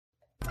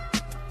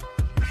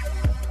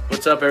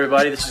What's up,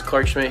 everybody? This is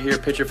Clark Schmidt here,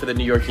 pitcher for the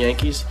New York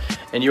Yankees,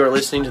 and you are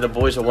listening to the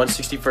Boys of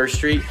 161st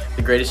Street,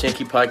 the greatest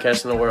Yankee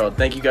podcast in the world.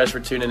 Thank you guys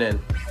for tuning in.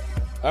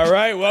 All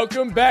right,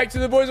 welcome back to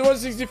the Boys of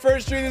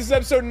 161st Street. This is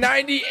episode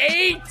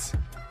 98.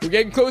 We're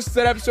getting close to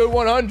that episode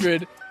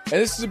 100, and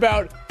this is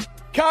about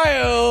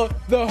Kyle,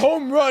 the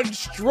home run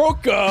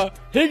stroker,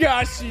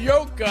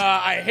 Higashioka.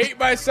 I hate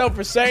myself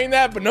for saying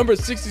that, but number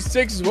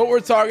 66 is what we're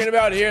talking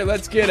about here.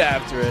 Let's get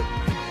after it.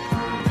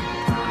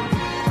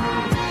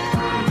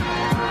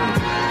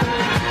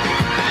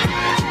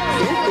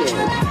 This is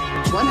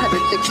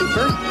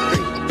 161st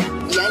Street,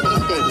 Yankee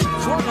Stadium.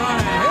 Swung on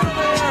a hit in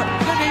the air,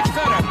 the deep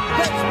center,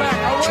 gets back,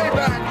 away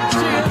back,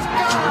 she is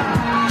gone!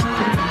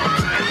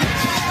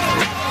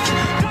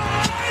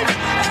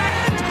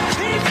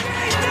 He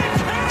made the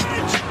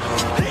catch!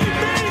 He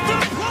made the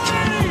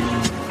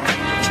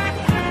play!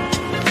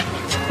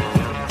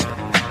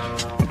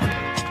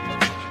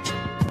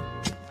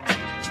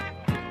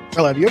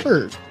 Earl, have you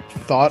ever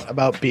thought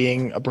about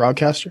being a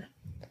broadcaster?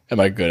 Am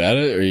I good at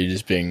it, or are you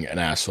just being an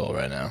asshole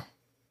right now?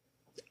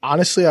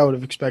 Honestly, I would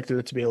have expected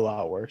it to be a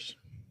lot worse.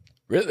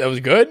 Really? That was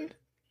good?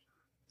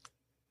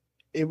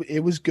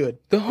 It was good.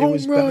 The it home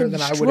was better run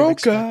than I would have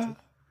expected.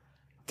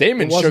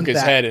 Damon It wasn't shook his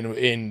that- head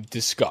in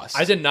disgust.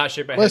 I did not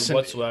shake my Listen, head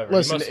whatsoever.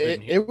 listen, He must have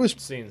been it was-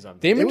 seeing something.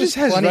 Damon It was just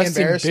has plenty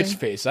resting embarrassing. bitch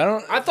face.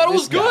 I thought it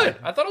was this guy. good.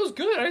 I thought it was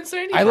good. I didn't say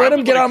anything. I let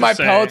him get like on my to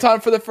say-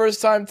 Peloton for the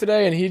first time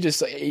today, and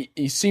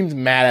he seemed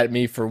mad at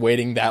me for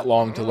waiting that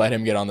long to let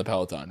him get on the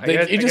Peloton. I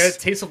got a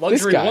taste of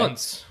luxury guy.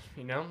 once.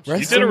 You know,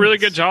 You did a really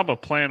good job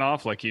of playing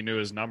off like you knew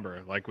his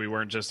number. Like we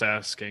weren't just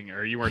asking,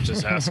 or you weren't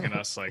just asking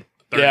us like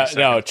 30 Yeah, seconds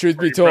no, truth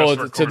before be you press told,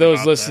 to record those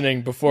about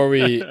listening, before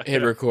we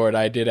hit record,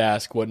 I did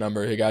ask what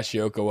number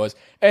Higashioka was.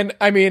 And,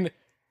 I mean,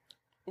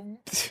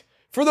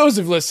 for those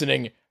of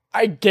listening,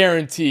 I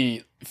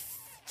guarantee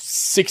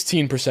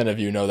 16% of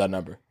you know that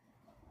number.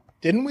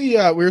 Didn't we?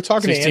 We were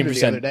talking to Andrew the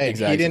 16%, other day.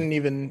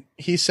 exactly.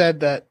 He said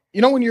that,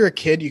 when you're a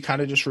kid, you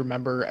kind of just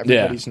remember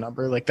everybody's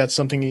number. Like, that's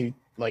something you,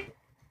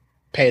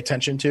 pay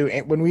attention to.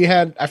 And when we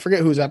had, I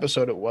forget whose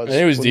episode it was.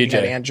 It was when we DJ.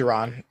 had Andrew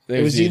on.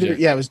 It was DJ.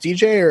 It was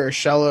DJ or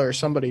Shella or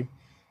somebody.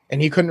 And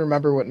he couldn't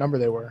remember what number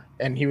they were.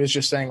 And he was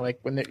just saying,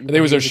 when it was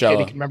he was a kid, Urshela.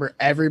 he could remember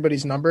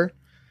everybody's number.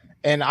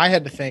 And I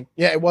had to think,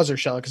 it was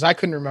Urshela, because I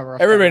couldn't remember.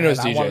 off Everybody the knows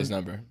top of my head. DJ's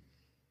number.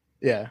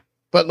 Yeah.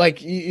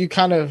 But, you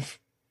kind of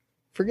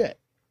forget.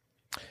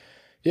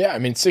 Yeah, I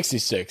mean,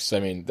 66. I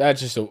mean, that's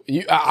just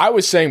I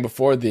was saying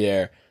before the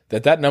air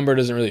that number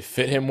doesn't really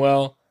fit him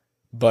well,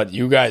 but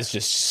you guys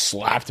just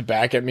slapped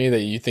back at me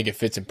that you think it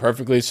fits him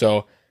perfectly.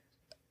 So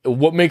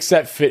what makes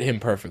that fit him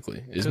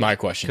perfectly is my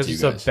question to you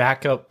because guys. he's a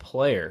backup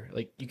player.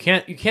 Like you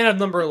can't have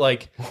number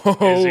like Is he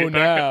Oh, a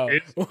now.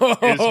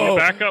 backup- is he a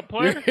backup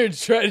player? You're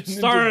treading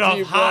started into off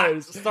deep hot.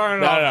 waters.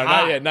 Started No, off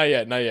hot. not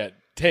yet.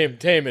 Tame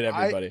it,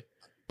 everybody.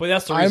 But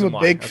that's the I'm reason a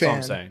why. big That's all I'm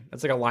fan. saying.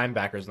 That's like a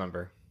linebacker's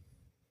number.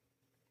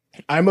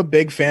 I'm a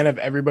big fan of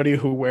everybody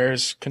who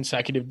wears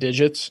consecutive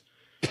digits,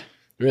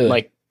 Really?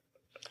 like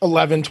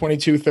 11,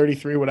 22,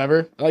 33,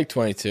 whatever. I like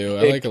 22.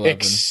 I like 11.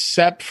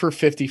 Except for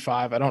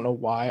 55. I don't know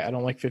why. I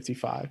don't like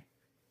 55.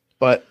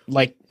 But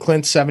like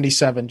Clint's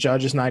 77,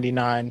 Judge is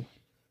 99,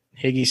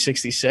 Higgy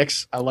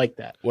 66. I like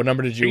that. What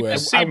number did you You wear?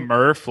 see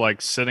Murph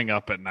like sitting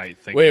up at night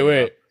thinking, Wait.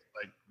 about,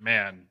 like,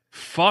 man,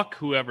 fuck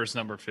whoever's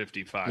number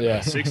 55.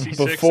 Yeah. 66.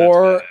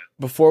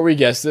 Before we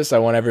guess this, I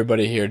want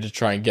everybody here to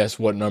try and guess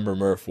what number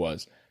Murph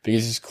was.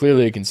 Because he's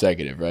clearly a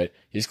consecutive, right?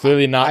 He's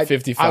clearly not I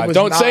 55. was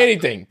Don't not- say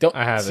anything. Don't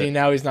I have see it.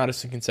 now he's not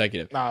a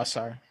consecutive. No,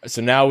 sorry.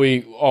 So now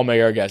we all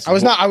make our guesses.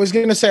 I was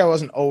going to say I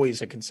wasn't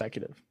always a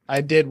consecutive.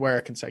 I did wear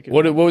a consecutive.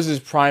 What was his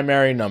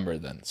primary number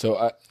then?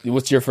 So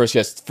what's your first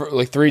guess?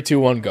 3, 2,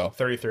 1, go.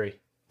 33.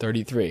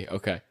 33.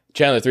 Okay.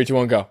 Chandler, 3, 2,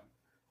 1, go.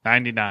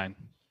 99.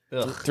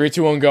 3,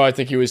 2, 1, go. I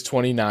think he was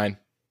 29.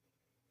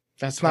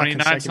 That's not 29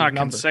 is consecutive not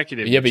number.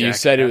 consecutive. Yeah, but you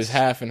said it was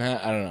jackass. half and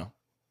half. I don't know.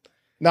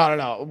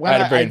 No. When I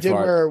had a I brain did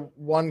fart. wear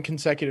one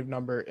consecutive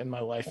number in my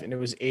life, and it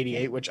was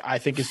 88, which I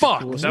think is Fuck,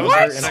 the coolest that was number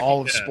my in second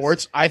all of guess.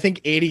 sports. I think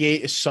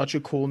 88 is such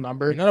a cool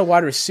number. You're not a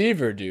wide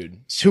receiver,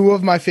 dude. Two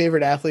of my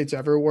favorite athletes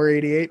ever wore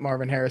 88,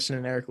 Marvin Harrison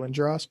and Eric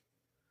Lindros.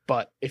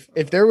 But if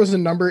there was a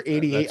number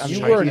 88 on You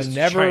the were Yankees,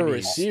 never a Chinese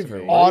receiver. to me.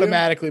 were you?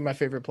 automatically my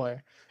favorite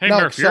player. Hey, No,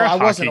 Murph, so you're a I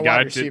wasn't hockey a wide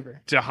guy.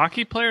 receiver. Do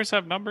hockey players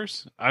have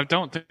numbers? I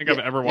don't think I've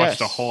Yeah, ever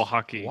watched a yes. whole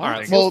hockey All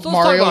right, thing. Well, let's talk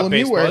Mario about Lemieux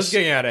baseball. wears- It's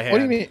getting out of hand. What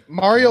do you mean?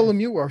 Mario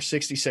Lemieux wore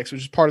 66,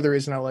 which is part of the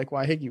reason I like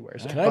why Higgy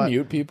wears it. Can I But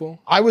mute people?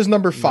 I was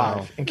number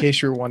 5, in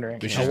case you were wondering.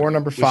 We I should- wore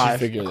number we should 5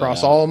 figure that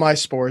across out. all of my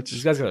sports.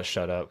 These guys gotta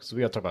shut up because we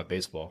gotta talk about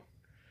baseball.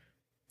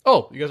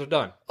 Oh, you guys are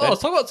done. Oh,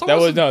 let's talk about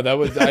That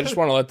was. I just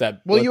want to let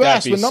that. Well, let you that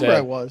asked be what number said.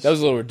 I was. That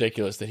was a little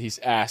ridiculous that he's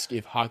asked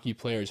if hockey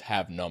players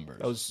have numbers.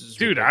 That was just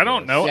Dude, I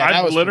don't know. Yeah, that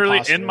I've was literally,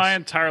 preposterous. in my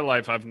entire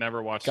life, I've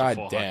never watched God a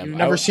full damn. hockey. You've I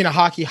never was- seen a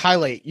hockey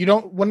highlight. You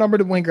don't. What number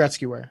did Wayne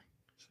Gretzky wear?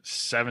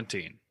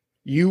 17.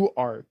 You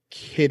are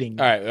kidding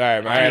me. All right.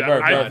 Dude,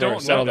 Murph, I don't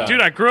settle know. down.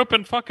 Dude, I grew up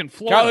in fucking Kyle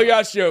Florida.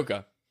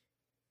 Higashioka,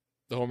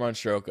 the home run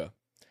stroker.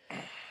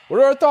 What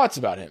are our thoughts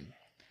about him?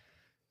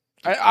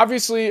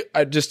 Obviously,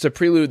 just to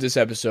prelude this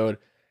episode,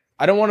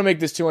 I don't want to make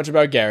this too much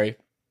about Gary.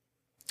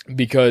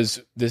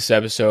 because this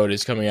episode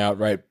is coming out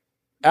right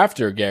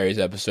after Gary's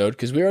episode,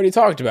 because we already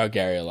talked about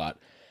Gary a lot.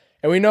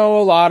 And we know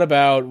a lot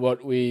about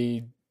what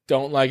we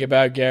don't like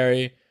about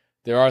Gary.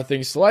 There are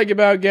things to like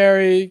about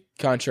Gary,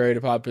 contrary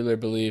to popular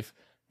belief,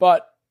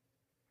 but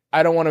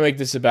I don't want to make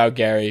this about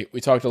Gary.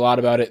 We talked a lot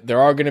about it.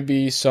 There are going to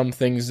be some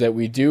things that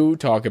we do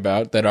talk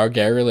about that are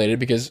Gary related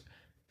because,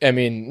 I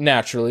mean,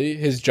 naturally,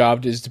 his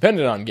job is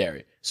dependent on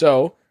Gary.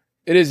 So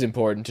it is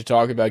important to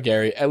talk about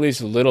Gary at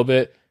least a little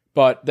bit,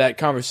 but that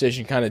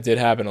conversation kind of did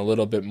happen a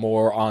little bit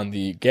more on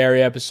the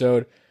Gary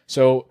episode.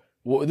 So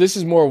this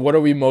is more, what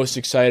are we most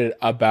excited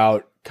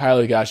about Kyle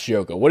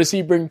Higashioka? What does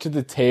he bring to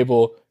the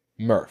table,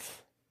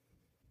 Murph?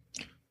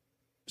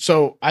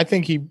 So I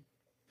think he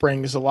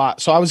brings a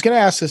lot. So I was going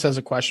to ask this as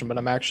a question, but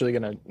I'm actually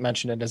going to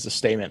mention it as a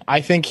statement. I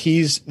think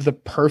he's the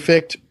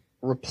perfect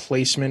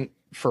replacement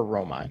for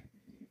Romine.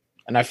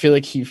 And I feel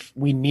like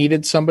we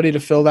needed somebody to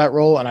fill that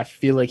role, and I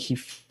feel like he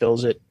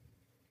fills it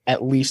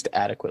at least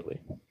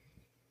adequately.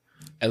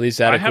 At least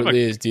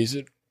adequately is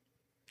decent.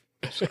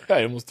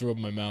 I almost threw up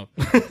in my mouth.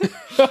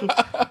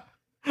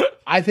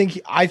 I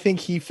think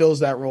he fills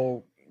that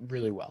role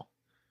really well.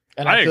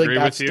 And I feel agree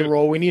like that's with you. the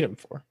role we need him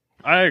for.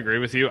 I agree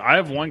with you. I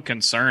have one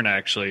concern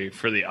actually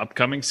for the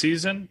upcoming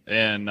season.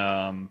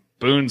 And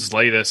Boone's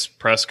latest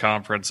press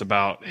conference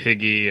about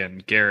Higgy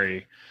and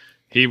Gary,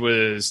 he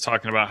was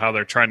talking about how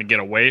they're trying to get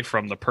away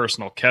from the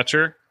personal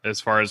catcher as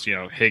far as,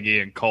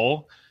 Higgy and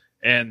Cole.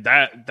 And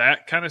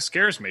that kind of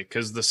scares me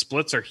because the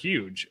splits are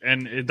huge.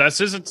 And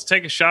this isn't to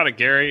take a shot at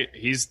Gary.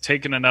 He's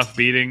taken enough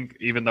beating,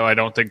 even though I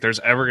don't think there's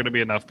ever going to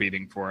be enough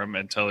beating for him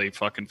until he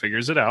fucking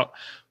figures it out.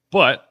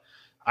 But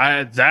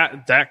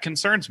that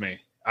concerns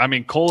me. I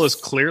mean, Cole is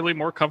clearly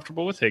more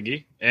comfortable with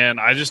Higgy, and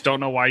I just don't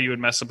know why you would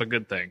mess up a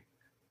good thing.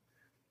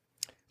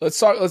 Let's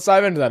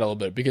dive into that a little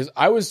bit, because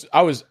I was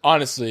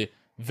honestly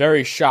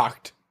very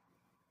shocked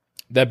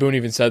that Boone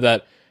even said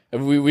that.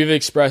 We've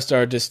expressed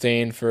our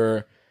disdain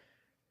for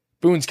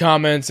Boone's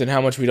comments and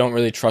how much we don't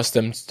really trust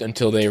them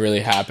until they really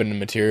happen and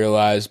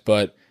materialize.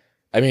 But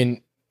I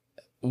mean,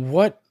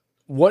 what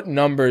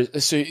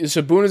numbers?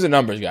 So Boone is a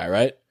numbers guy,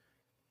 right?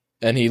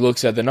 And he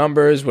looks at the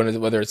numbers,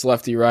 whether it's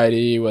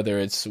lefty-righty, whether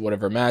it's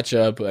whatever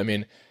matchup. I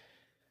mean,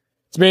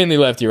 it's mainly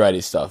lefty-righty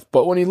stuff.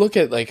 But when you look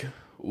at, like,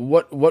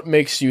 what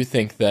makes you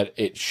think that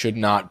it should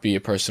not be a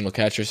personal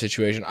catcher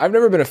situation? I've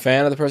never been a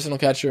fan of the personal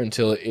catcher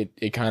until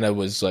it kind of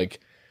was,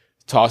 like,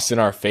 tossed in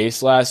our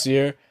face last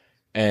year.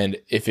 And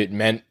if it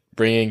meant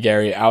bringing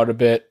Gary out a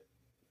bit,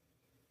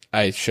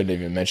 I shouldn't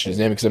even mention his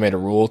name because I made a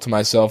rule to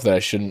myself that I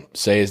shouldn't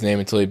say his name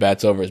until he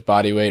bats over his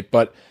body weight.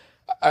 But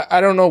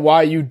I don't know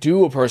why you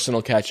do a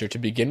personal catcher to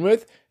begin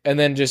with and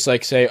then just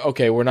like say,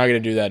 okay, we're not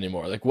going to do that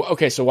anymore. Like,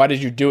 okay, so why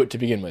did you do it to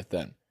begin with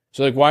then?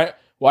 So like,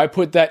 why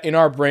put that in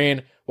our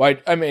brain? Why?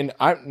 I mean,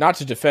 I'm not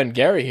to defend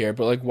Gary here,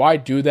 but like, why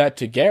do that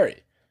to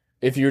Gary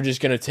if you're just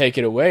going to take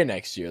it away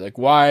next year? Like,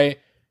 why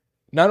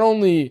not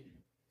only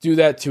do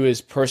that to his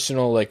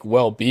personal like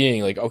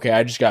well-being? Like, okay,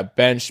 I just got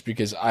benched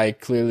because I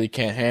clearly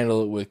can't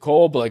handle it with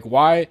Cole, but like,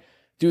 why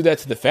do that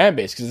to the fan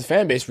base? Because the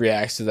fan base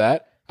reacts to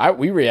that.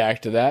 We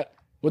react to that.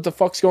 What the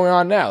fuck's going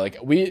on now? Like,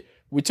 we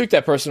took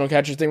that personal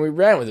catcher thing, we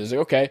ran with it. It was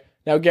like, okay,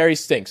 now Gary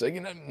stinks.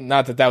 Like,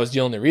 not that was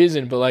the only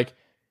reason, but like,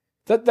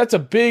 that's a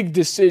big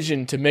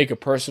decision to make a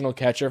personal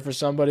catcher for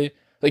somebody.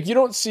 Like, you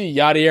don't see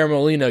Yadier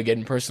Molina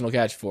getting personal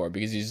catch for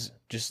because he's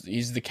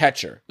the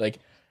catcher. Like,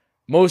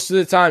 most of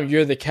the time,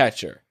 you're the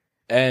catcher.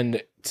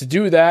 And to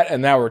do that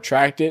and now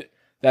retract it,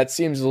 that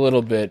seems a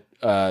little bit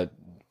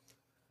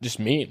just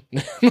mean.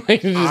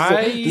 Like, it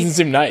doesn't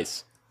seem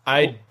nice.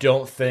 I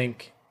don't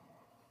think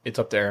it's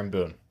up to Aaron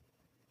Boone.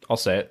 I'll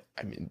say it.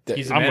 I mean,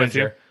 he's a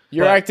manager.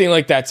 You're acting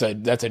like that's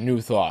a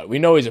new thought. We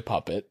know he's a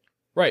puppet.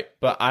 Right,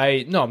 but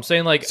I'm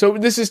saying like... So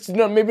this is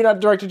maybe not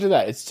directed to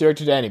that. It's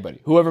directed to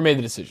anybody. Whoever made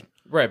the decision.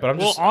 Right, but I'm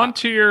just... Well, on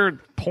to your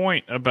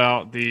point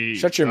about the...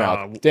 Shut your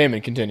mouth.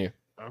 Damon, continue.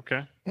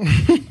 Okay.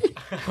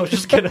 I was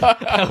just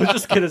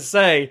gonna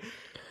say,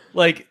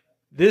 like,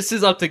 this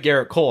is up to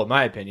Garrett Cole, in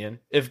my opinion.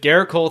 If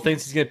Garrett Cole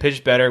thinks he's gonna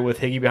pitch better with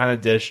Higgy behind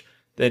the dish,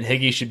 then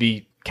Higgy should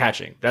be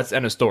catching. That's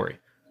end of story.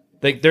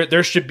 Like,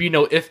 there should be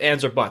no ifs,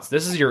 ands, or buts.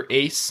 This is your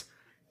ace.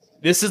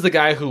 This is the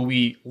guy who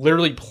we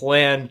literally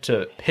plan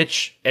to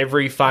pitch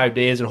every 5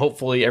 days and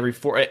hopefully every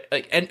 4.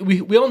 And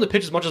we want him to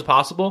pitch as much as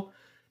possible.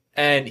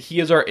 And he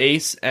is our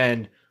ace.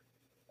 And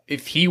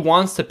if he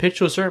wants to pitch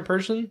to a certain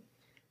person,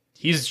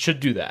 he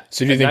should do that.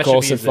 So do you think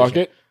Cole said fuck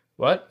it?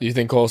 What? Do you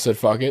think Cole said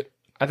fuck it?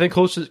 I think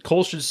Cole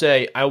should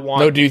say, I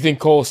want... No, do you think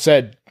Cole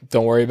said,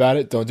 don't worry about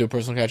it, don't do a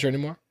personal catcher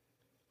anymore?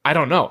 I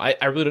don't know. I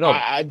really don't know.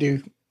 I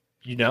do.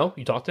 You know?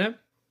 You talked to him?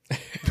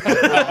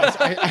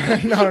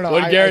 No.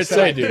 What did Garrett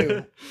say,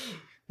 dude?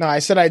 No, I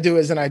said I do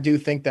as in I do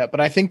think that. But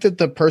I think that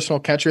the personal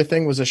catcher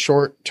thing was a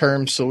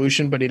short-term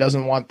solution, but he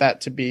doesn't want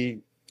that to be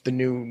the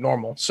new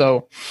normal.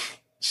 So,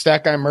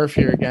 Stat Guy Murph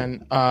here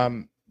again.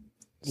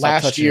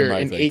 Last year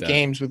in 8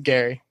 games with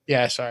Gary.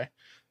 Yeah, sorry.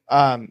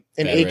 In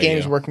 8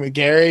 games working with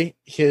Gary,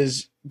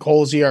 his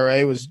goals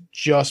ERA was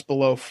just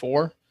below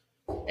 4.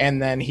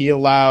 And then he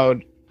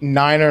allowed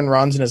 9 earned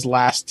runs in his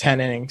last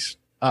 10 innings.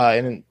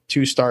 in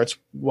 2 starts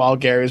while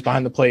Gary was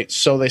behind the plate.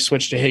 So they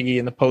switched to Higgy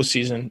in the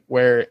postseason,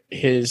 where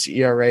his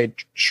ERA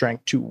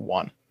shrank to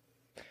 1.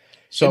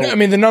 So I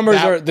mean, the numbers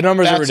are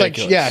ridiculous. like,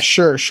 yeah,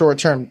 sure, short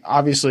term.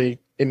 Obviously,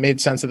 it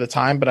made sense at the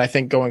time, but I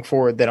think going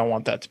forward, they don't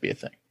want that to be a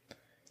thing.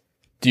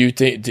 Do you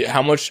think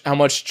how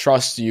much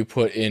trust do you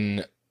put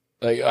in,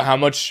 like how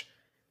much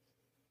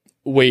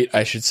weight,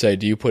 I should say,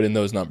 do you put in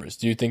those numbers?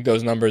 Do you think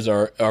those numbers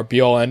are be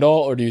all end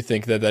all, or do you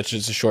think that that's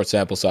just a short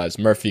sample size?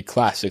 Murphy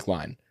classic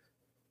line.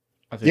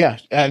 I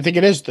think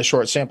it is the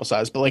short sample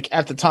size. But like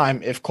at the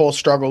time, if Cole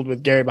struggled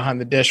with Gary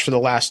behind the dish for the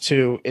last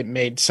 2, it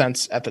made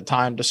sense at the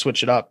time to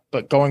switch it up.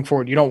 But going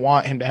forward, you don't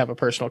want him to have a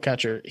personal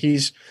catcher.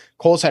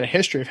 Cole's had a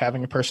history of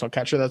having a personal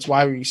catcher. That's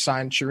why we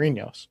signed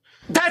Chirinos.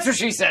 That's what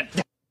she said.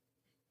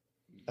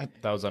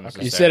 That was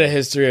unnecessary. You said a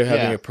history of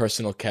having a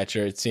personal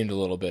catcher. It seemed a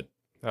little bit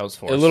That was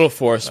forced. a little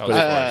forced,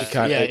 but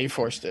he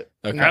forced it.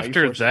 Okay. No, he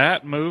After forced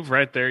that move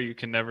right there, you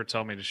can never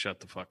tell me to shut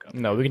the fuck up.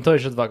 No, we can tell you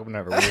to shut the fuck up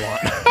whenever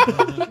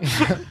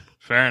we want.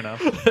 Fair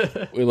enough.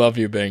 we love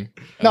you, Bing.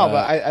 No,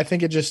 but I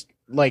think it just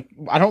I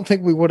don't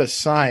think we would have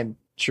signed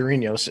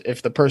Chirinos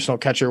if the personal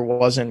catcher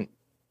wasn't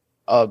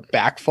a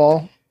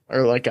backfall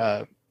or like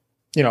an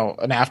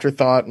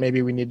afterthought.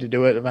 Maybe we need to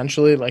do it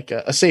eventually, like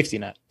a safety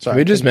net. Sorry, Can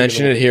we just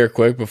mention it here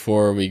quick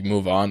before we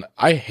move on?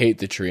 I hate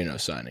the Chirino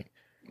signing.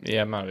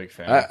 Yeah, I'm not a big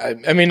fan.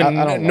 I mean,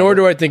 I don't nor love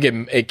do I think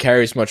it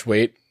carries much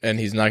weight, and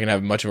he's not going to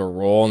have much of a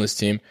role on this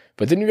team.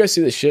 But didn't you guys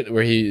see the shit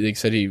where he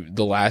said he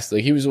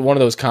was one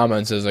of those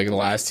comments as like the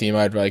last team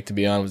I'd like to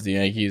be on was the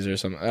Yankees or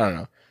something. I don't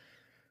know.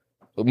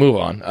 But move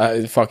on.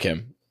 Fuck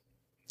him.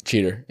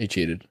 Cheater. He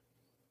cheated.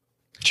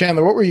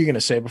 Chandler, what were you going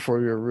to say before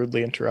we were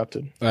rudely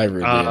interrupted? I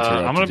rudely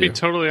interrupted I'm going to you. be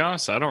totally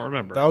honest. I don't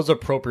remember. That was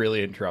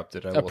appropriately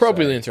interrupted.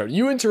 Appropriately interrupted.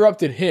 You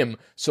interrupted him,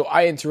 so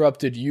I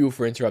interrupted you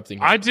for interrupting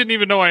him. I didn't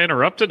even know I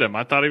interrupted him.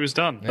 I thought he was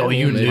done. Oh,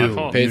 you Maybe. knew. My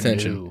fault. Pay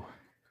attention.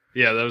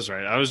 Yeah, that was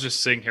right. I was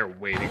just sitting here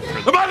waiting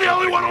for Am I the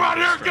only one around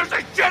here who gives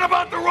a shit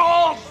about the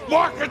rules?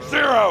 Market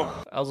zero.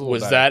 That was a little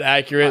Was better. that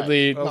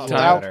accurately No,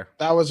 timed?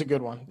 That was a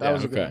good one. That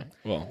was a good Okay.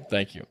 one. Well,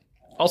 thank you.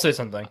 I'll say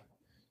something.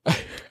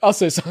 I'll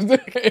say something.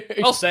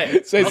 I'll say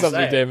it. Say I'll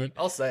something, say it. Damon.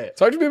 I'll say it.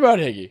 Talk to me about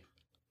Higgy.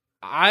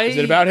 Is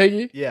it about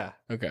Higgy? Yeah.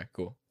 Okay,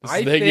 cool. This I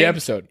is the Higgy think-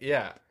 episode.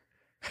 Yeah.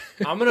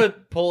 I'm going to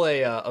pull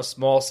a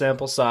small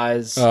sample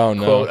size Oh,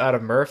 no. quote out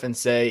of Murph and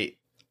say,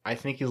 I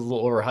think he's a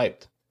little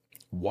overhyped.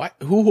 What?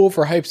 Who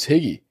overhypes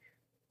Higgy?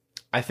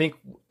 I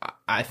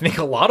think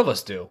a lot of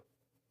us do.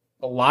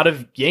 A lot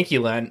of Yankee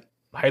land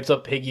hypes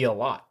up Higgy a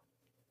lot.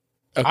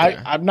 Okay.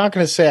 I'm not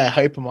going to say I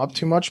hype him up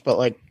too much, but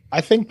like I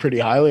think pretty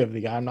highly of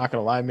the guy. I'm not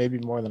going to lie, maybe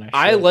more than I should.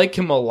 I like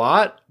him a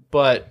lot,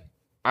 but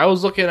I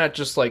was looking at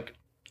just like,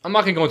 I'm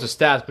not going to go into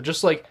stats, but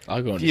just like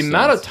I'll go into the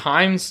amount of stats.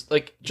 times,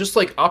 like just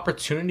like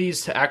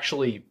opportunities to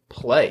actually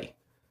play.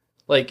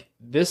 Like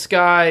this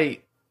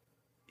guy,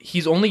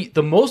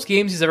 the most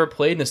games he's ever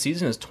played in a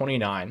season is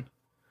 29.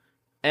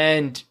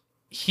 And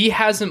he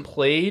hasn't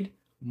played,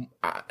 in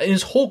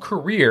his whole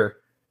career,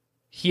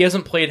 he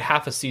hasn't played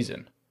half a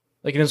season.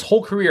 Like in his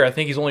whole career, I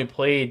think he's only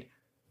played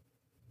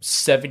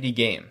 70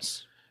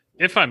 games.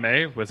 If I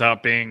may,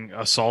 without being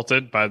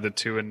assaulted by the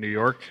two in New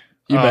York.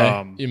 You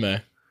may. You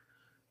may.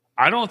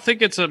 I don't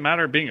think it's a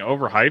matter of being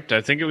overhyped.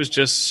 I think it was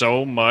just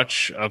so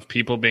much of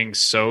people being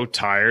so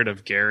tired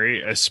of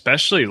Gary,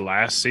 especially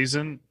last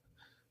season,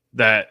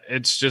 that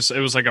it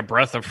was like a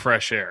breath of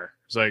fresh air.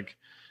 It's like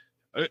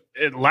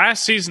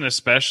last season,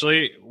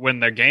 especially when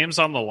the game's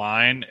on the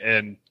line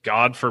and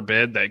God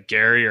forbid that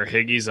Gary or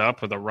Higgy's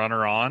up with a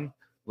runner on,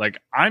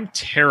 like I'm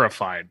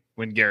terrified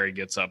when Gary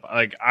gets up.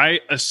 Like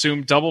I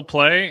assume double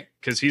play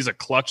because he's a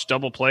clutch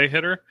double play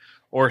hitter,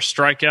 or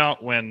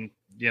strikeout when,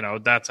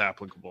 that's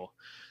applicable.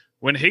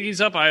 When Higgy's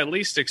up, I at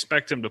least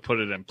expect him to put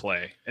it in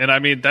play. And I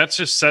mean, that's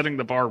just setting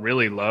the bar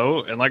really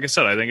low. And like I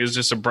said, I think it's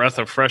just a breath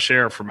of fresh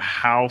air from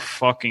how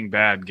fucking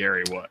bad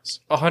Gary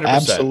was. 100%.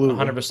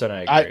 Absolutely. 100%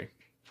 I agree.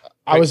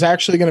 I was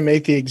actually going to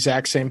make the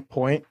exact same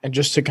point, and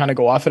just to kind of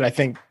go off it, I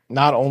think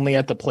not only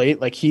at the plate,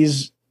 like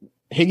Higgy's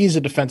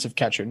a defensive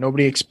catcher.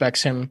 Nobody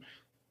expects him.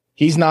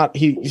 He's not a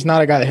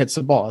guy that hits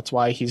the ball. That's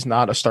why he's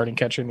not a starting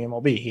catcher in the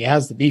MLB. He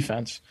has the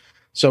defense.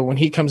 So when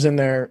he comes in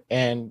there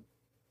and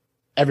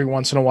every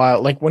once in a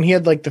while, like when he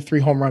had like the 3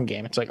 home run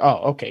game, it's like,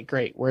 oh, okay,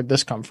 great. Where'd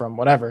this come from?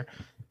 Whatever.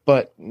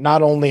 But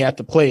not only at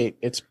the plate,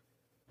 it's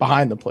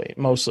behind the plate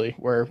mostly,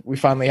 where we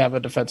finally have a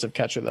defensive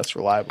catcher that's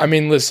reliable. I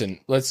mean, listen,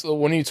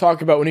 when you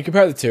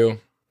compare the two,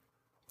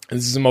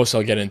 this is the most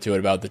I'll get into it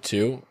about the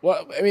two.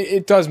 Well, I mean,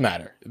 it does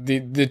matter.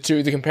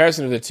 The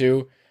comparison of the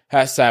two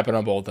has to happen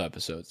on both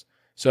episodes.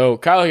 So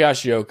Kyle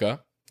Higashioka,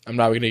 I'm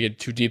not going to get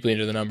too deeply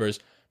into the numbers,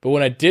 but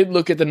when I did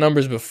look at the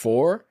numbers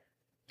before,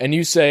 and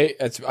you say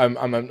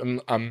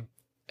I'm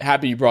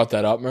happy you brought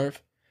that up,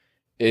 Murph,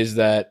 is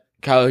that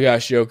Kyle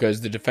Higashioka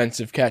is the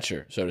defensive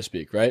catcher, so to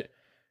speak, right?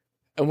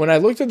 And when I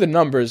looked at the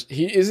numbers,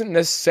 he isn't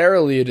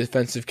necessarily a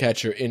defensive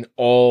catcher in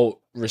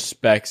all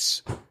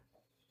respects.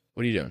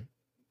 What are you doing?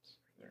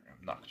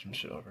 I'm knocking some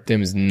shit over.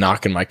 Tim is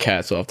knocking my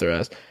cats off their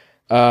ass.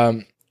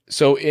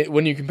 So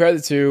when you compare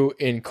the two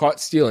in caught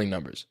stealing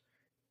numbers,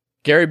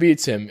 Gary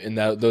beats him in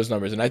those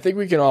numbers. And I think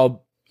we can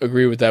all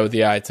agree with that with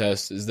the eye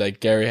test, is that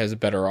Gary has a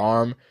better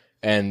arm.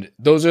 And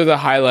those are the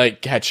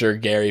highlight catcher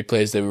Gary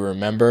plays that we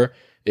remember,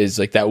 is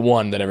like that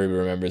one that everybody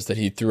remembers that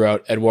he threw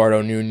out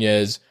Eduardo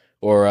Nunez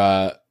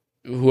or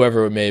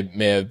whoever it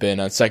may have been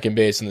on second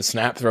base and the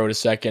snap throw to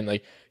second.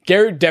 Like,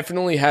 Gary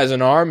definitely has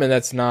an arm, and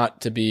that's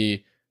not to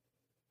be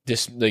he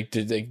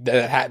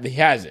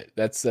has it.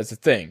 That's a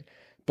thing.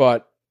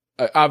 But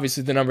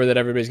obviously the number that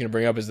everybody's going to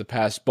bring up is the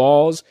passed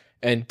balls,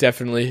 and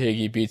definitely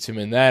Higgy beats him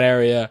in that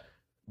area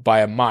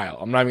by a mile.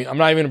 I'm not even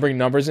going to bring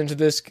numbers into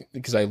this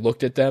because I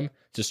looked at them.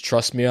 Just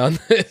trust me on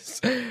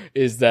this.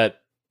 Is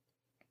that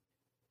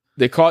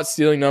the caught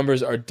stealing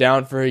numbers are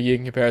down for Higgy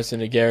in comparison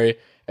to Gary,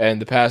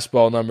 and the pass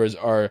ball numbers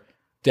are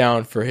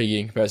down for Higgy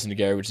in comparison to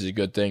Gary, which is a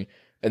good thing.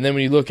 And then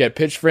when you look at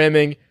pitch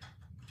framing,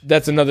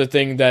 that's another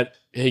thing that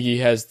Higgy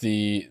has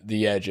the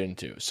edge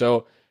into.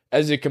 So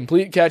as a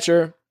complete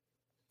catcher,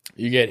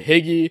 you get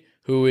Higgy,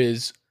 who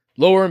is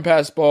lower in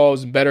pass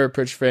balls and better at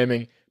pitch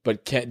framing,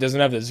 but doesn't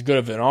have as good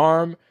of an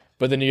arm.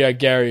 But then you got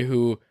Gary,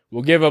 who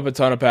will give up a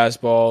ton of pass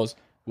balls,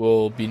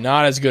 will be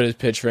not as good as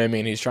pitch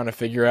framing, and he's trying to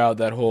figure out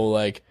that whole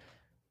like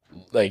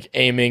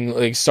aiming,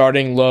 like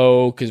starting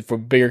low, because for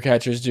bigger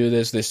catchers do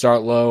this, they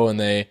start low and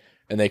they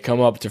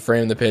come up to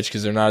frame the pitch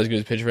because they're not as good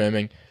as pitch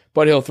framing,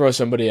 but he'll throw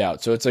somebody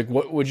out. So it's like,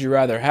 what would you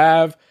rather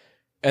have?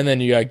 And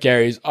then you got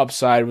Gary's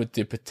upside with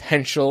the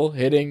potential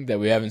hitting that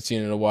we haven't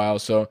seen in a while.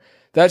 So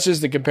that's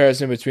just the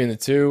comparison between the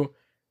two.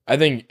 I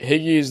think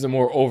Higgy is the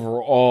more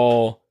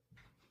overall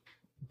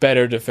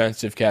better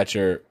defensive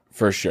catcher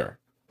for sure,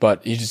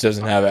 but he just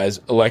doesn't have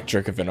as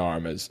electric of an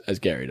arm as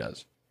Gary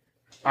does.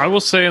 I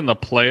will say in the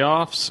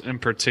playoffs in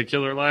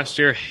particular last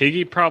year,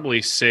 Higgy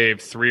probably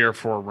saved 3 or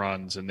 4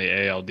 runs in the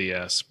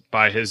ALDS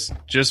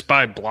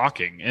by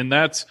blocking. And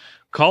that's,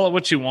 call it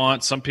what you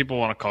want. Some people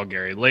want to call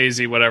Gary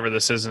lazy, whatever.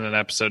 This isn't an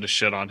episode to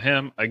shit on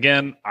him.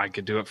 Again, I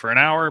could do it for an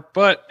hour,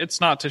 but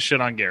it's not to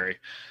shit on Gary.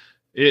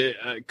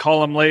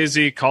 Call him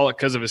lazy, call it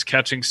because of his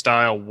catching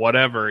style,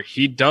 whatever.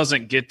 He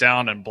doesn't get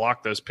down and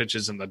block those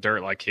pitches in the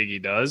dirt like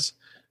Higgy does.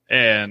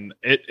 And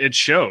it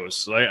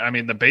shows. Like, I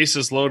mean, the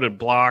bases loaded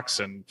blocks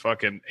and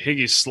fucking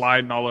Higgy's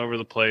sliding all over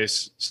the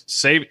place.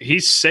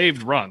 He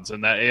saved runs in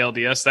that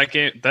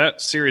ALDS.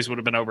 That series would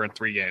have been over in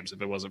 3 games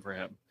if it wasn't for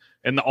him.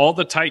 In all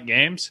the tight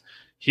games,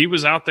 he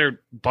was out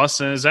there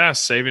busting his ass,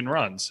 saving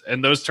runs.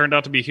 And those turned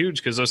out to be huge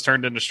because those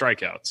turned into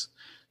strikeouts.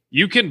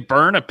 You can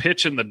burn a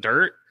pitch in the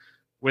dirt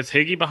with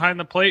Higgy behind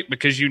the plate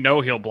because you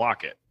know he'll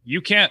block it.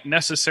 You can't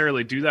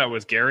necessarily do that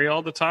with Gary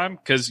all the time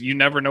because you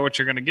never know what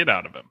you're going to get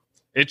out of him.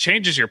 It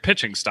changes your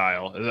pitching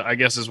style, I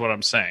guess is what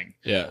I'm saying.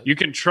 Yeah. You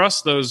can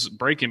trust those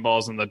breaking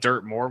balls in the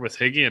dirt more with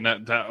Higgy, and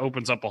that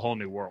opens up a whole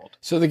new world.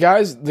 So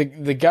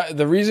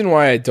the reason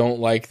why I don't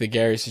like the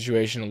Gary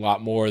situation a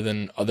lot more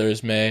than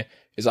others may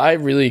is I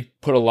really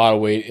put a lot of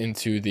weight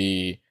into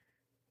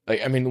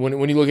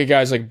when you look at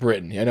guys like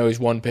Britton, I know he's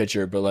one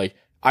pitcher, but like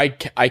I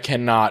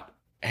cannot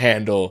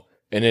handle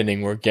an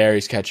inning where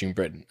Gary's catching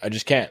Britton. I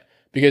just can't,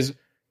 because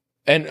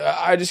and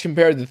I just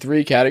compared the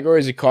 3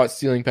 categories of caught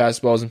stealing pass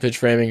balls and pitch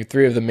framing,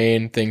 3 of the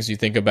main things you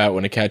think about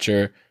when a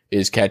catcher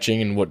is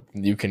catching and what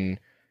you can,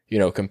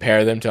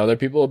 compare them to other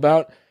people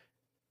about.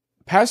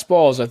 Pass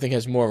balls, I think,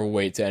 has more of a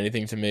weight to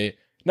anything to me.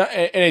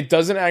 And it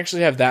doesn't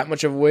actually have that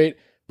much of a weight,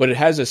 but it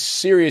has a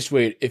serious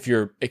weight if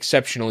you're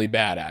exceptionally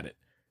bad at it.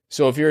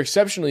 So if you're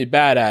exceptionally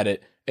bad at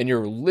it and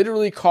you're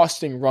literally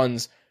costing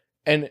runs,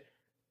 and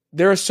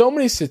there are so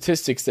many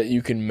statistics that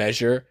you can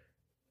measure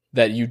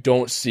that you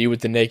don't see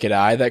with the naked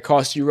eye that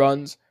cost you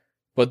runs,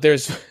 but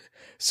there's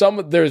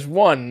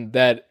one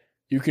that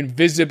you can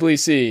visibly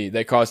see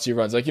that costs you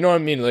runs. Like, you know what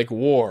I mean? Like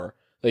WAR.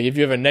 Like if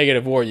you have a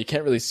negative WAR, you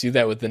can't really see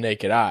that with the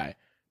naked eye.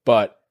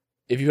 But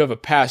if you have a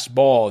passed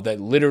ball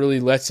that literally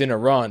lets in a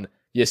run,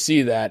 you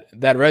see that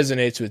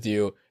resonates with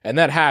you, and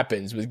that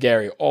happens with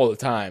Gary all the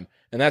time.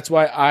 And that's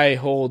why I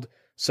have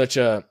such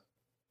a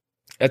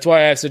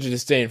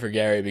disdain for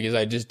Gary, because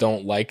I just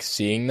don't like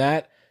seeing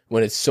that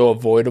when it's so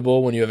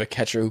avoidable when you have a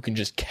catcher who can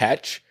just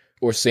catch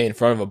or stay in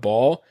front of a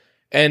ball.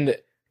 And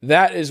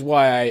that is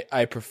why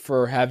I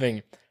prefer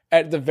having,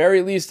 at the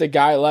very least, a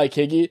guy like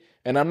Higgy.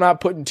 And I'm not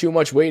putting too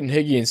much weight in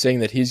Higgy and saying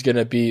that he's going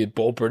to be,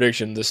 bold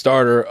prediction, the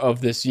starter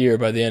of this year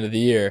by the end of the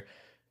year.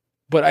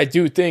 But I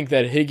do think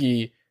that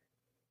Higgy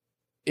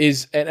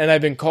is, and I've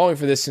been calling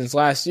for this since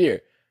last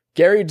year,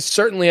 Gary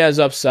certainly has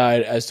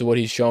upside as to what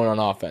he's shown on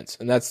offense.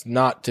 And that's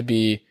not to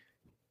be,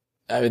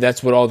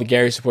 that's what all the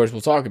Gary supporters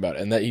will talk about,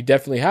 and that he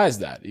definitely has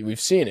that. We've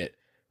seen it.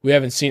 We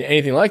haven't seen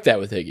anything like that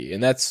with Higgy,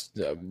 and that's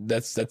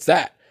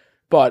that.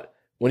 But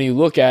when you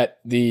look at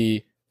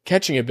the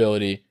catching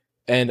ability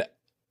and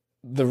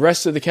the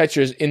rest of the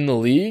catchers in the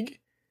league,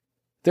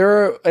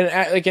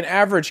 an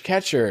average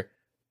catcher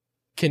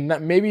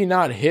can maybe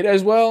not hit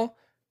as well,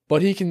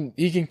 but he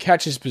can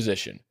catch his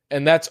position,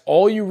 and that's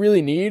all you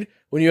really need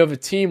when you have a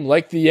team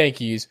like the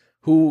Yankees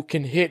who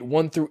can hit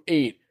 1 through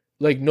 8.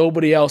 Like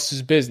nobody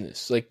else's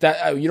business. Like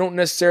that, you don't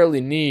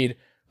necessarily need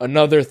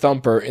another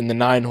thumper in the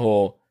 9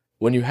 hole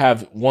when you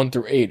have 1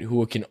 through 8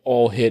 who can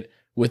all hit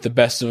with the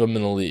best of them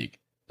in the league.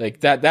 Like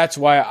that's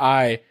why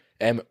I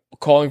am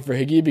calling for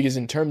Higgy, because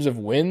in terms of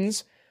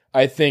wins,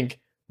 I think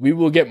we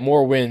will get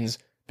more wins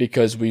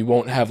because we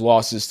won't have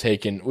losses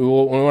taken. We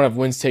won't have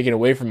wins taken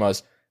away from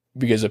us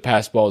because of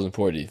pass balls and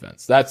poor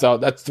defense. That's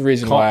the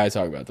reason why I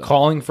talk about that.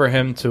 Calling for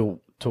him to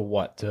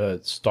what?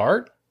 To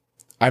start?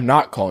 I'm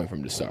not calling for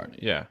him to start.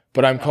 Yeah.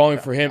 But I'm calling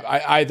for him.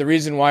 The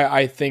reason why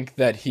I think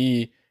that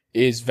he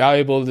is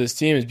valuable to this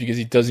team is because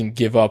he doesn't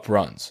give up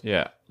runs.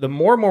 Yeah. The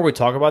more and more we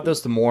talk about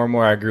this, the more and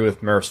more I agree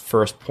with Murph's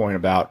first point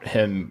about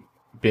him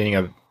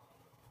being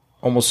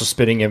almost a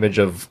spitting image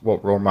of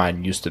what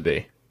Romine used to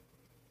be.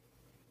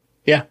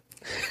 Yeah.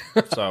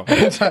 So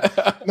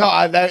No,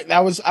 I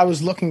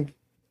was looking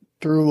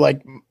through,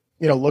 like,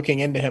 looking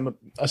into him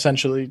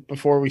essentially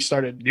before we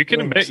started. You can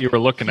doing admit this. you were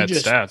looking He at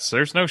just- stats.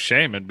 There's no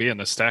shame in being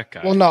a stat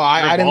guy. Well, no,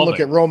 I didn't look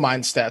You're at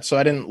Romine's stats, so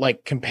I didn't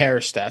like compare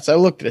stats. I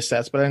looked at his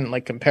stats, but I didn't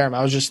like compare him.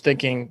 I was just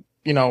thinking,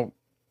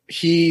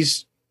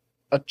 he's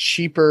a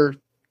cheaper,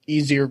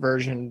 easier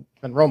version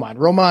than Romine.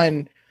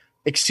 Romine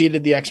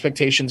exceeded the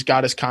expectations,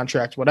 got his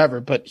contract,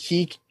 whatever. But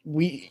you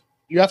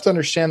have to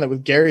understand that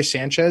with Gary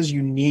Sanchez,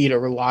 you need a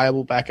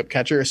reliable backup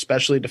catcher,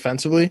 especially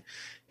defensively,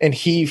 and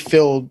he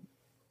filled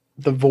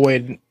the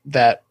void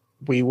that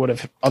we would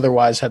have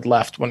otherwise had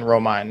left when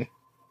Romine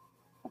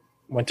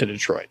went to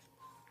Detroit.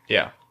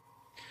 yeah.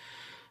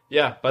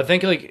 Yeah, but I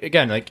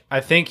think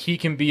I think he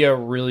can be a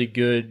really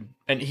good,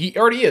 and he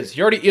already is.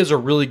 He already is a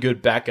really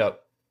good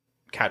backup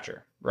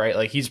catcher, right?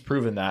 Like, he's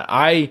proven that.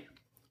 I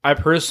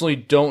personally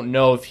don't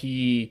know if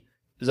he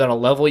is at a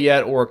level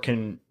yet or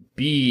can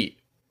be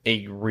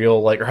a real,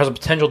 or has a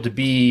potential to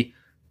be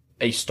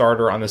a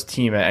starter on this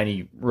team at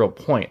any real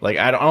point. Like,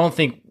 I don't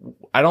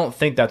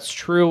think that's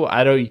true.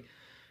 I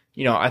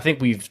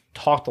think we've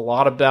talked a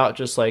lot about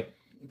just like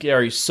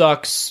Gary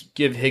sucks,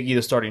 give Higgy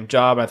the starting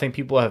job. I think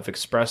people have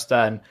expressed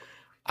that, and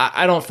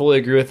I don't fully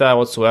agree with that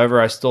whatsoever.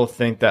 I still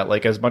think that,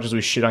 like, as much as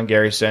we shit on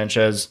Gary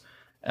Sanchez,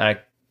 and I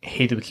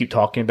hate that we keep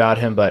talking about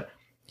him, but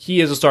he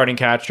is a starting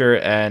catcher,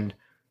 and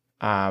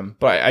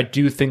but I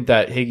do think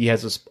that Higgy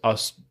has a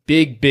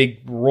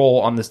big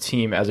role on this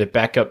team as a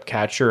backup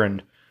catcher,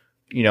 and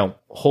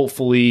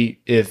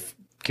hopefully if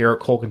Garrett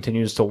Cole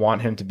continues to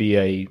want him to be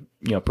a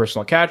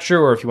personal catcher,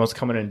 or if he wants to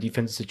come in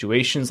defensive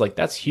situations, like,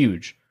 that's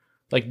huge.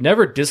 Like,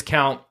 never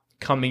discount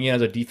coming in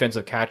as a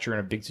defensive catcher in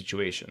a big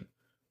situation.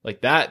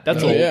 Like, that's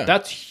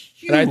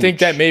huge. And I think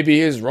that may be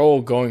his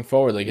role going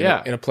forward. Like,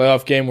 Yeah. in a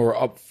playoff game where we're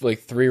up like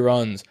 3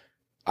 runs,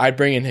 I'd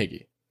bring in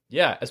Higgy.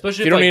 Yeah,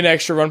 especially If you don't need an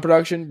extra run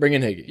production, bring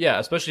in Higgy. Yeah,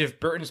 especially if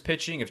Burton's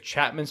pitching, if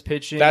Chapman's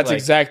pitching. That's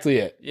exactly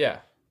it. Yeah.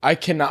 I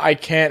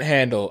can't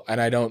handle,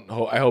 and I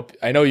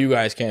know you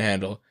guys can't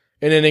handle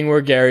an inning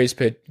where Gary's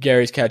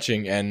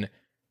catching and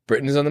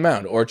Britton is on the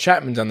mound, or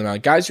Chapman's on the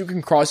mound. Guys who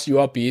can cross you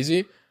up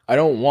easy. I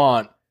don't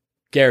want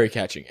Gary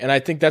catching, and I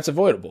think that's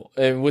avoidable.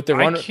 And with the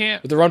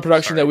run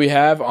production that we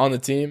have on the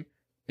team,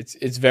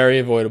 it's very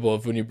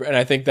avoidable. And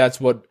I think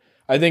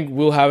I think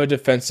we'll have a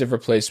defensive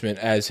replacement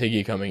as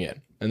Higgy coming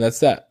in, and that's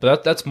that.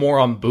 But that's more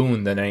on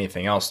Boone than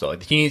anything else, though.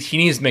 Like, he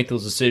needs to make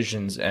those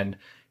decisions, and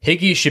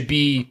Higgy should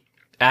be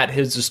at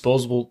his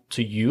disposal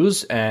to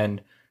use,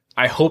 and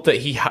I hope that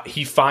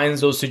he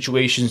finds those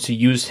situations to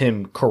use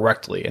him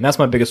correctly. And that's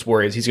my biggest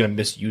worry, is he's going to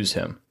misuse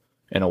him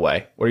in a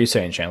way. What are you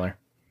saying, Chandler?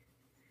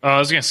 I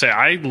was going to say,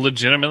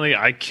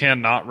 I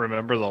cannot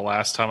remember the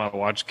last time I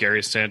watched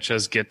Gary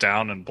Sanchez get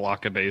down and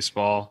block a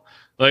baseball.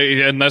 Like,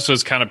 and this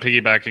was kind of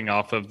piggybacking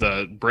off of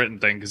the Britton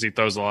thing, because he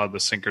throws a lot of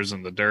the sinkers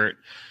in the dirt.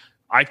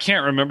 I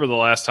can't remember the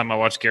last time I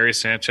watched Gary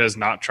Sanchez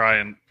not try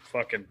and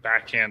fucking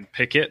backhand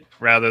pick it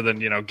rather than,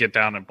 get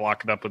down and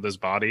block it up with his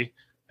body.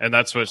 And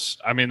that's what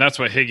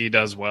Higgy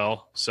does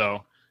well.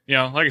 So,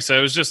 like I said,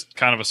 it was just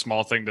kind of a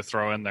small thing to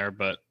throw in there,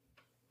 but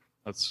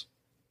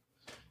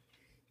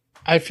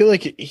I feel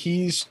like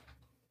he's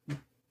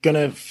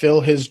gonna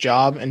fill his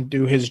job and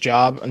do his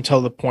job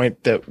until the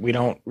point that we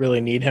don't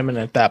really need him, and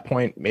at that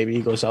point maybe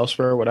he goes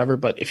elsewhere or whatever.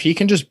 But if he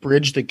can just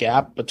bridge the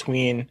gap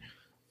between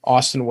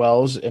Austin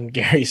Wells and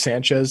Gary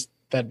Sanchez,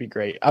 that'd be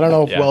great. I don't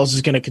know if Wells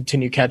is going to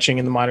continue catching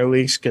in the minor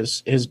leagues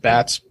because his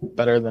bat's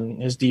better than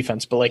his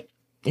defense, but like,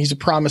 he's a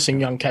promising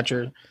young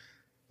catcher.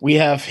 We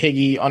have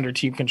Higgy under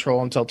team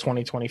control until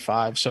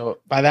 2025. So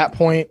by that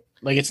point,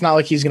 like, it's not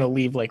like he's going to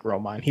leave like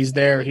Romine. He's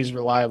there. He's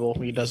reliable.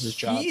 He does his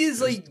job. He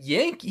is a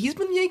Yankee. He's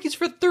been Yankees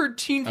for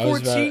 13,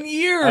 14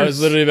 years. I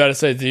was literally about to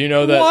say, do you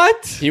know that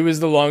What? he was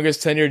the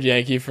longest tenured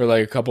Yankee for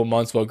like a couple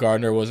months while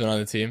Gardner wasn't on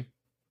the team?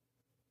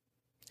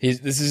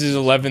 This is his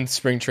 11th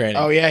spring training.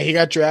 Oh yeah, he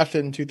got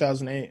drafted in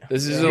 2008.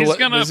 This is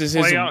his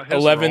play out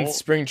his 11th role.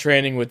 spring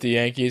training with the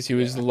Yankees. He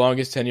was the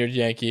longest tenured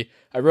Yankee.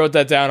 I wrote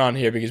that down on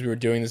here because we were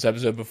doing this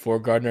episode before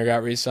Gardner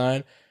got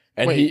re-signed,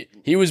 and Wait.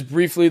 he was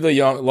briefly the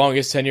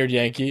longest tenured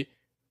Yankee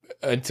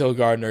until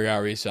Gardner got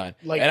re-signed.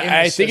 Like, and in the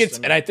I think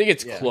system.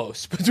 it's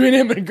close between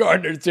him and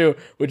Gardner too,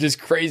 which is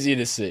crazy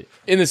to see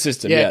in the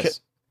system. Yes.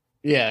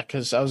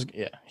 Because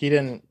he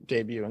didn't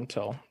debut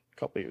until a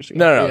couple years ago.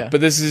 No. Yeah. But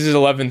this is his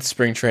 11th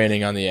spring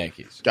training on the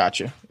Yankees.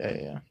 Gotcha.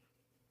 Yeah.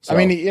 So-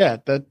 I mean,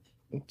 that's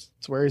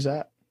where he's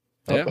at.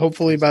 Yeah.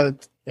 Hopefully by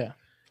the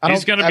I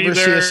he's don't going to be ever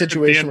see there a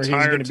situation the where he's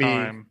entire going to be.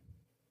 time.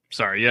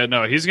 Sorry, yeah,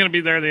 no, he's going to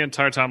be there the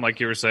entire time, like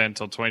you were saying,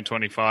 until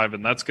 2025,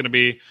 and that's going to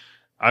be.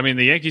 I mean,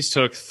 the Yankees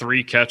took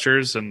 3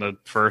 catchers in the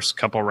first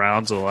couple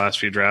rounds of the last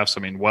few drafts.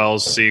 I mean,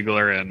 Wells,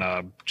 Siegler,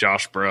 and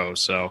Josh Bro.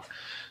 So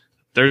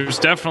there's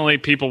definitely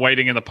people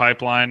waiting in the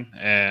pipeline,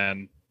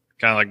 and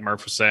kind of like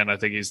Murph was saying, I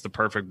think he's the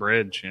perfect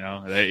bridge.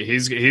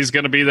 He's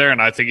going to be there,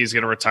 and I think he's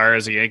going to retire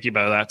as a Yankee.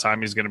 By that time,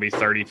 he's going to be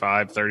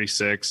 35,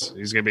 36.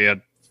 He's going to be a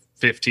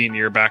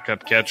 15-year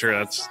backup catcher.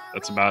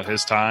 That's about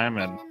his time,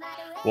 and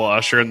we'll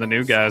usher in the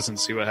new guys and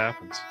see what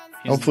happens.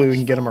 Hopefully, we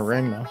can get him a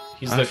ring though.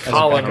 He's the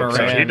Colin backup coach.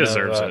 Moran. He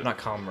deserves it. Not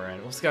Colin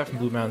Moran. What's the guy from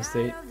Blue Mountain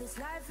State?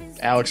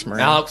 Alex Moran.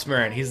 Alex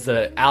Moran. He's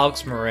the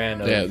Alex Moran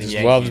of Yeah, the just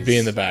Yankees. loves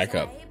being the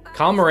backup.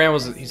 Colin Moran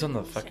he's on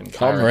the fucking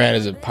Colin Pirates. Moran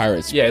is a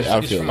Pirates. Yeah, he's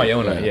outfielder. from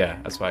Iona. Yeah,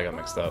 that's why I got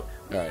mixed up.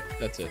 All right,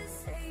 that's it.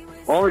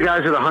 All the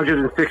guys at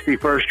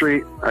 161st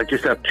Street, I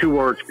just have 2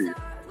 words for you.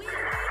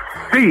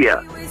 See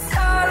ya.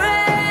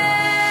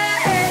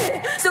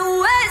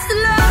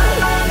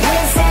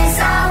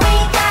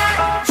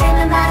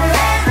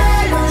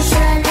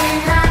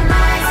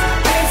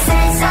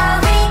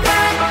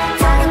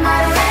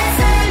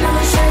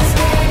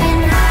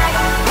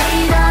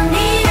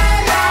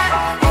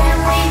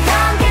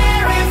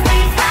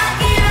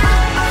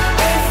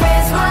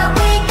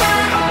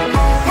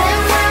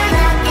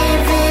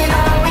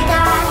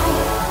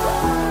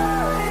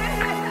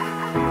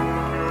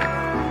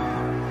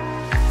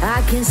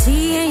 I can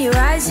see in your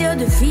eyes you're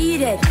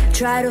defeated.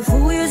 Try to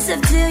fool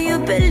yourself till you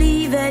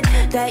believe it.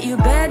 That you're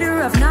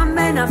better off not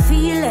man, not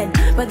feeling.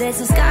 But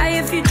there's a sky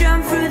if you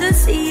jump through the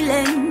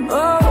ceiling.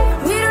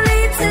 Oh, we don't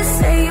need to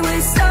say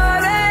we're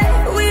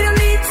sorry. We don't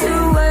need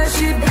to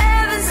worship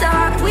heaven's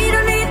heart. We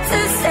don't need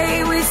to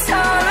say we're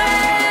sorry.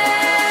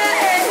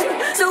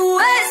 So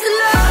where's the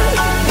love?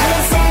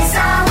 This is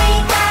all we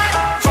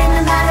got.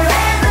 Dreaming about a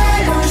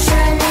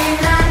revolution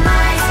in our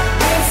minds.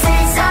 This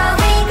is all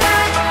we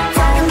got.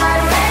 Talking about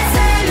a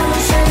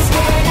resolutions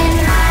getting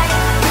high.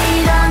 We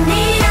don't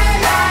need a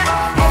lot,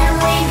 and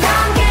we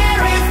don't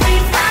care if we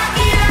fuck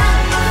it up.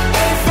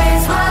 If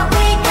it's what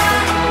we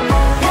got,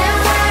 then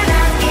we're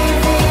not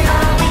giving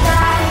all we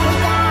got.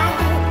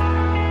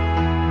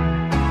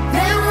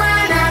 Then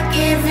we're not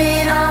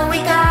giving all we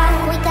got.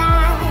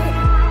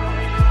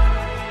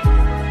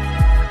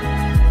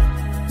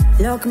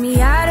 Lock me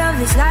out of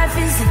this life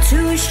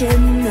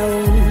institution,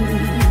 no.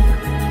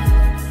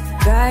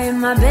 Trying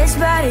my best,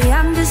 buddy,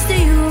 I'm just a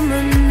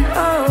human,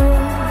 oh.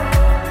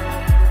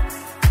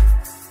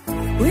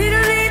 We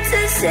don't need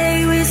to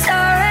say we're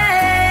sorry.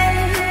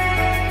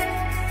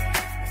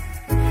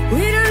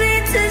 We don't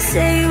need to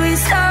say we're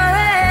sorry.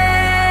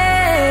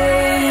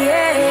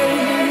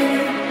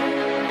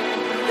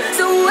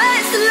 So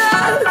where's the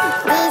love?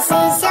 This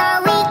is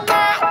all we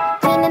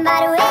got. Dreaming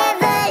about a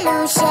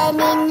revolution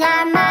in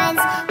our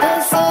minds.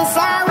 This is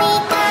all we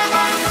got.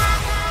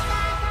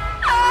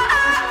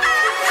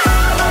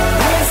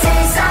 This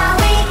is all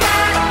we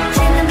got.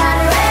 Dreaming about a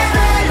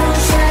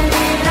revolution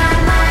in our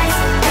minds.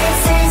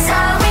 This is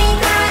all we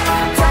got.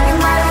 Talking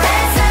about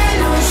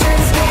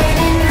resolutions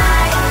getting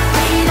high.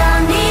 We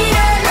don't need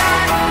a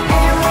lot,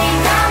 and we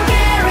don't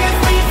care if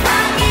we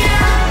fuck it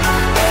up.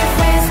 If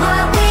it's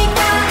what we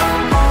got,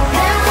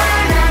 then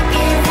we're not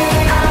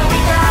giving all we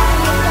got.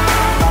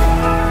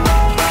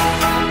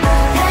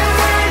 Then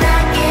we're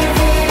not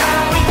giving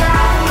all we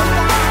got.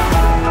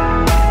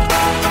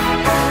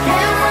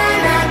 Then we're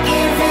not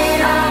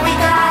giving all we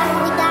got.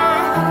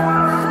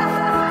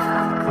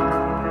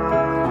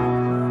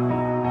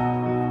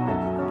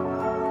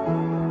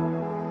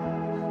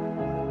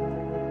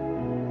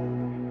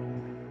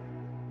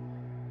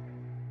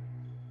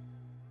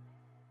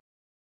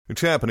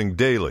 It's happening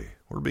daily.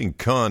 We're being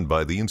conned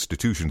by the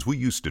institutions we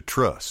used to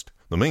trust.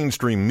 The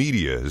mainstream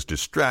media is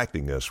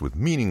distracting us with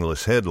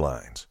meaningless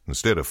headlines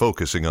instead of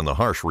focusing on the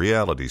harsh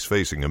realities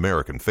facing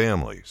American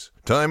families.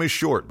 Time is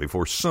short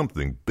before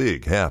something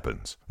big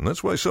happens, and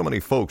that's why so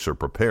many folks are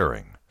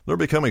preparing. They're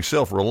becoming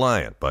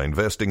self-reliant by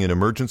investing in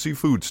emergency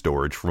food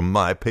storage from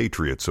My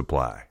Patriot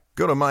Supply.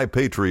 Go to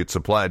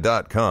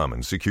MyPatriotSupply.com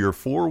and secure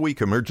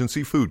 4-week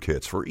emergency food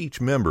kits for each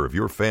member of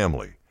your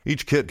family.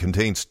 Each kit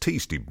contains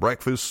tasty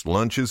breakfasts,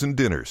 lunches, and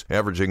dinners,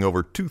 averaging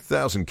over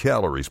 2,000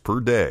 calories per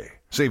day.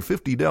 Save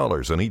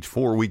 $50 on each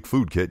 4-week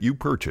food kit you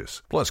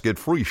purchase. Plus, get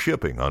free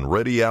shipping on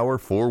Ready Hour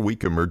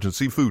 4-week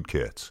emergency food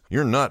kits.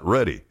 You're not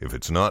ready if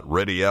it's not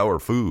Ready Hour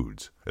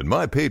foods. At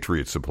My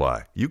Patriot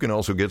Supply, you can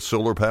also get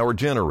solar power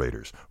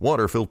generators,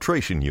 water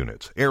filtration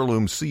units,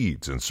 heirloom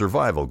seeds, and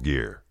survival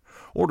gear.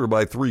 Order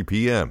by 3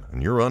 p.m.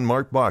 and your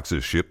unmarked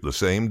boxes ship the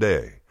same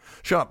day.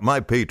 Shop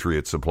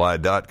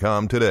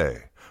MyPatriotSupply.com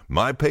today.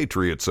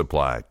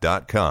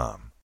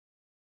 MyPatriotSupply.com.